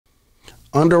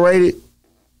Underrated,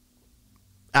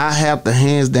 I have to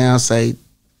hands down say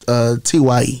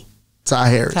TYE, Ty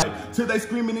Harris. Till they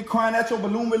screaming and crying at your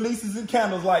balloon releases and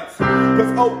candles lights.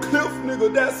 Cause Oak Cliff,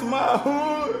 nigga, that's my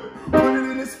hood. Put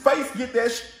it in his face, get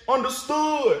that shit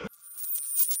understood.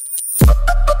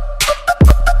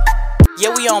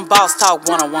 Yeah, we on Boss Talk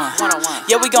 101.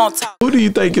 Yeah, we gonna talk. Who do you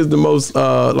think is the most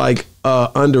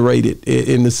underrated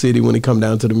in the city when it come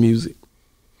down to the music?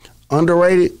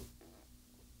 Underrated,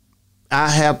 I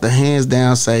have to hands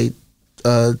down say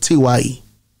TYE,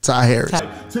 Ty Harris.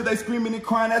 Till they screaming and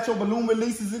crying at your balloon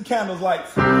releases and candles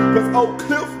lights. Cause Oak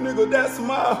Cliff, nigga, that's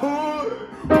my hood.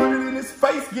 Put it in his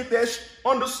face, get that shit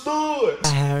understood.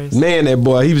 Man, that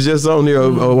boy, he was just on here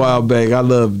a while back. I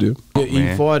loved him. Oh,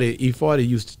 E40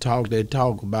 used to talk that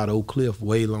talk about Oak Cliff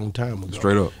way long time ago.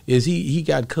 Straight up. Is he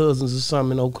got cousins or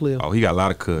something in Oak Cliff? Oh, he got a lot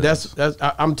of cousins.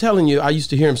 I'm telling you, I used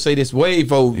to hear him say this way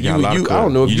before you. I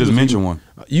don't know if you just mentioned one.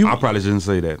 I probably shouldn't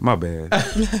say that. My bad.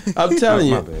 I'm telling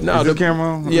you. No, the camera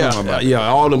on? Yeah,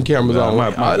 all them cameras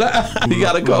on. He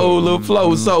got a cold little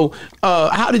flow. So,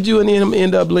 how did you and him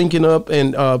end up linking up?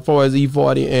 And far as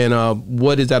E40, and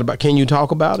what is that about? Can you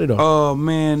talk about it?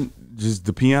 Man, just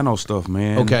the piano stuff,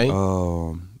 man. Okay.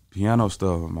 Piano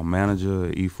stuff. My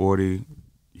manager, E40,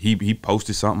 he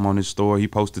posted something on his story. He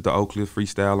posted the Oak Cliff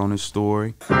freestyle on his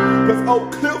story. Cause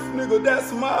Oak Cliff, nigga,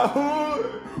 that's my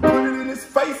hood. Put it in his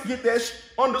face, get that shit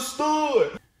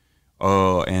understood.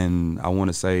 And I want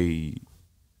to say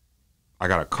I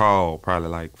got a call probably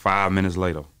like 5 minutes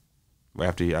later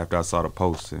after I saw the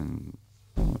post, and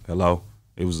hello.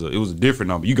 It was a different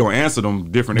number. You gonna answer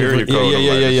them different area codes.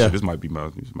 Yeah. This might be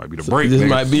the break. This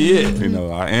might be it. You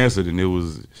know, I answered and it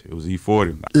was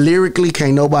E40. Lyrically,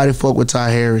 can't nobody fuck with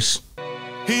Ty Harris.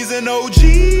 He's an OG.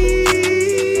 He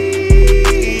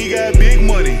got big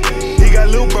money. He got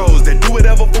little bros that do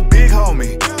whatever for big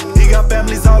homie. He got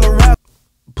families all around.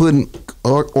 Putting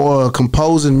or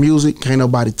composing music, can't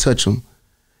nobody touch him.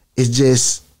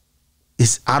 It's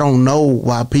I don't know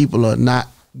why people are not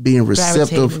being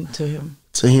receptive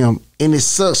to him. And it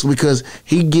sucks because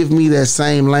he give me that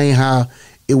same lane how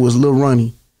it was Lil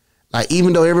Ronny. Like,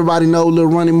 even though everybody know Lil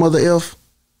Ronny MothaF,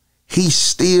 he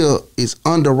still is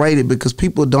underrated because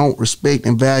people don't respect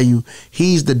and value.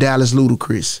 He's the Dallas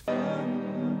Ludacris.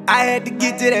 I had to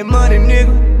get to that money,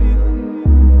 nigga.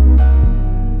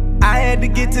 I had to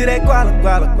get to that guala.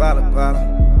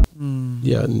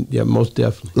 Yeah, most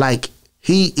definitely. Like,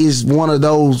 he's one of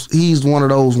those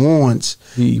ones.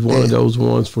 He's one of those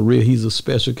ones for real. He's a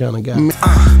special kind of guy.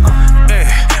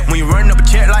 When you run up a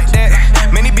check like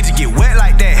that, many bitches get wet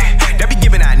like that. They be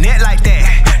giving out net like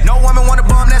that. No woman want a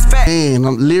bum that's fat. And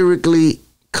I'm lyrically,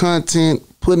 content,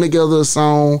 putting together a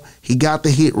song. He got the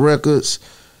hit records.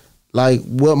 Like,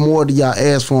 what more do y'all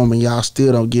ask for him, and y'all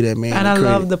still don't get that man? And I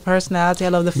love the personality. I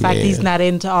love the fact he's not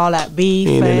into all that beef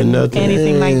and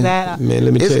anything like that. Man,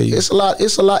 let me tell you, it's a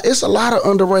lot of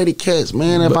underrated cats,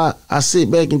 man. If I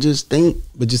sit back and just think.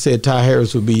 But you said Ty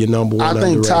Harris would be your number one.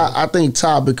 I think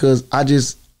Ty because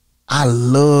I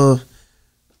love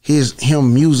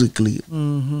him musically.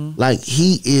 Like,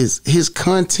 his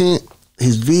content,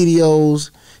 his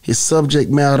videos, his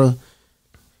subject matter.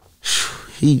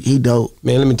 He dope.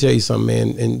 Man, let me tell you something,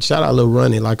 man. And shout out Lil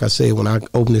Ronny. Like I said, when I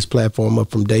opened this platform up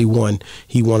from day one,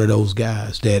 he one of those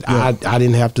guys that I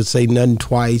didn't have to say nothing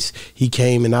twice. He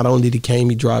came, and not only did he came,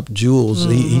 he dropped jewels.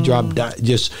 He dropped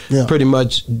just pretty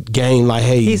much game like,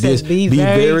 hey, he said, be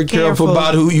very careful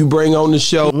about who you bring on the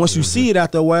show. Once you see it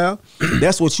after a while,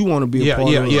 that's what you want to be a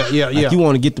part of. Like, you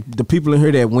want to get the people in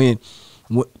here that when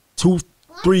 2-3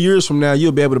 years from now,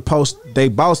 you'll be able to post they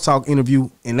Boss Talk interview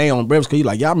and they on Breakfast, because you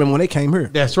like, y'all remember when they came here?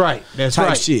 That's right. That's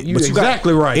right. Shit. You're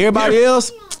exactly right. Everybody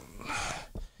else.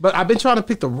 But I've been trying to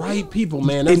pick the right people,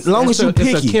 man. As long as you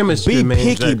picky, be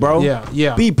picky, bro.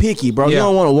 Yeah. Be picky, bro. You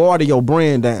don't want to water your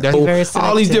brand down. That's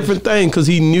all these different things, because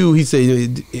he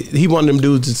said he wanted them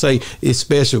dudes to say, it's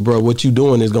special, bro. What you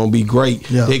doing is gonna be great.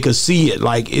 They could see it.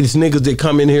 Like, it's niggas that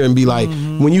come in here and be like,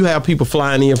 when you have people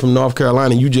flying in from North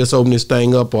Carolina, you just open this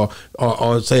thing up, or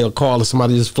say a call or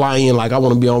somebody just fly in like, I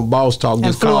want to be on Boss Talk, and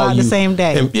just flew call out you the same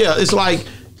day. And it's like,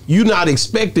 you're not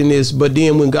expecting this, but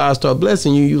then when God start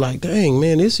blessing you, you like, dang,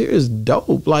 man, this here is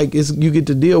dope. Like, you get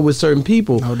to deal with certain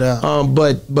people. No doubt.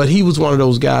 But he was one of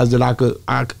those guys that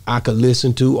I could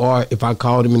listen to, or if I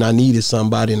called him and I needed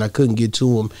somebody and I couldn't get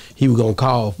to him, he was gonna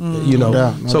call. You know.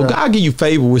 No doubt. God give you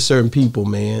favor with certain people,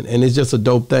 man, and it's just a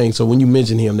dope thing. So when you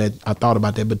mentioned him, that I thought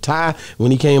about that. But Ty,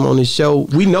 when he came on his show,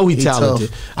 we know he's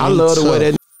talented. I love the way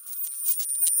that.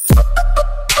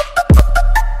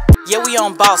 Yeah, we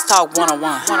on Boss Talk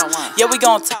 101. Yeah, we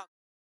gonna talk.